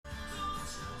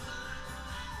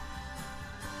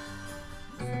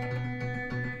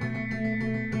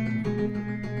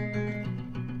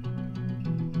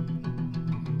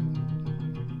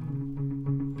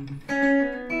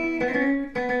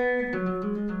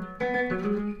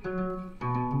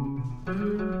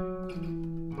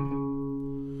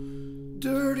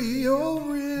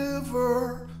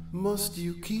must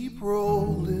you keep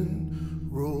rolling,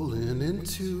 rolling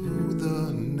into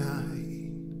the night?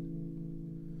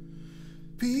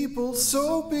 People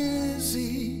so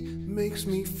busy makes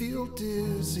me feel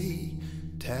dizzy.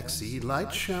 Taxi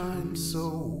light shines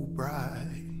so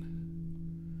bright,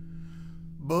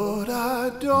 but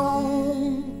I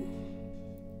don't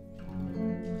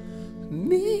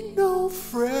need no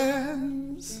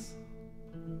friends.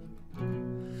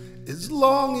 As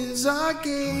long as I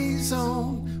gaze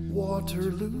on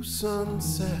Waterloo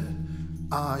sunset,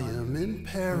 I am in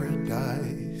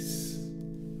paradise.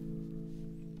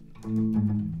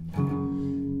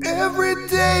 Every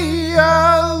day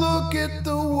I look at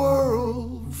the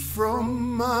world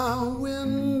from my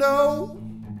window,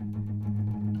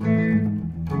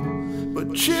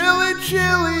 but chilly,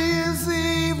 chilly is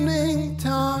the evening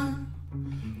time.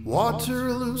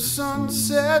 Waterloo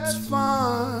sunset's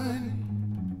fine.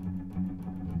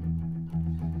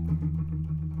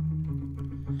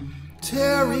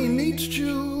 Terry meets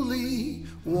Julie,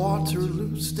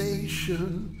 Waterloo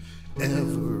Station,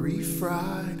 every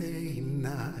Friday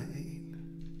night.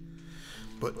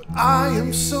 But I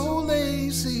am so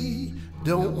lazy,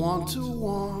 don't want to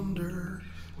wander.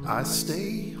 I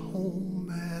stay home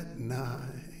at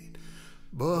night,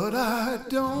 but I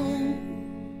don't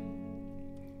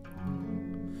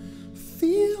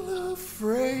feel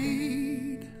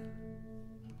afraid.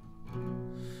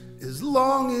 As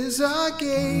long as I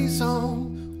gaze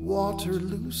on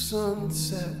Waterloo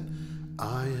sunset,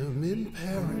 I am in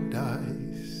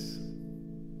paradise.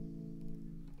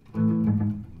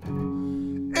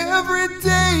 Every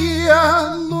day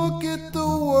I look at the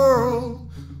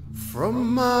world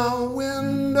from my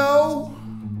window,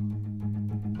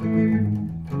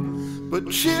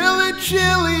 but chilly,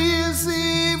 chilly is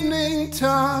the evening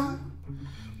time.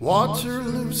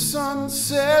 Waterloo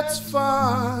sunset's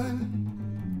fine.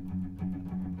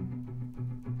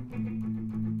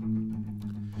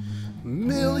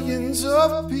 Millions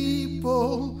of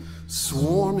people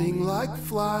swarming like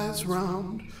flies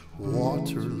round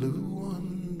Waterloo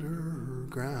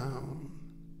underground.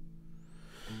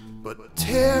 But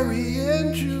Terry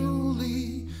and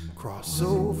Julie cross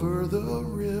over the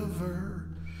river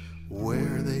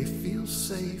where they feel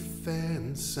safe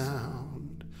and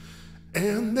sound,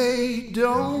 and they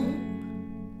don't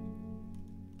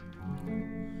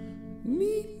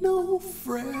need no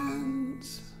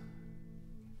friends.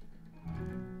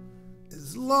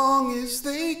 As long as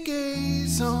they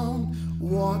gaze on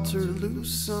Waterloo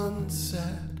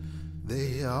sunset,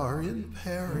 they are in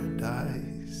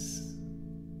paradise.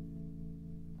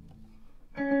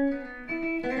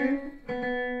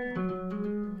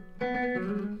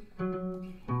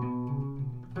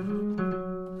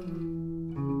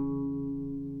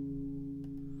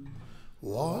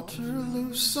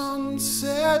 Waterloo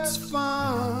sunset's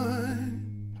fine.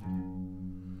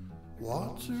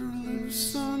 Waterloo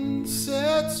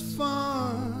sunset's fine.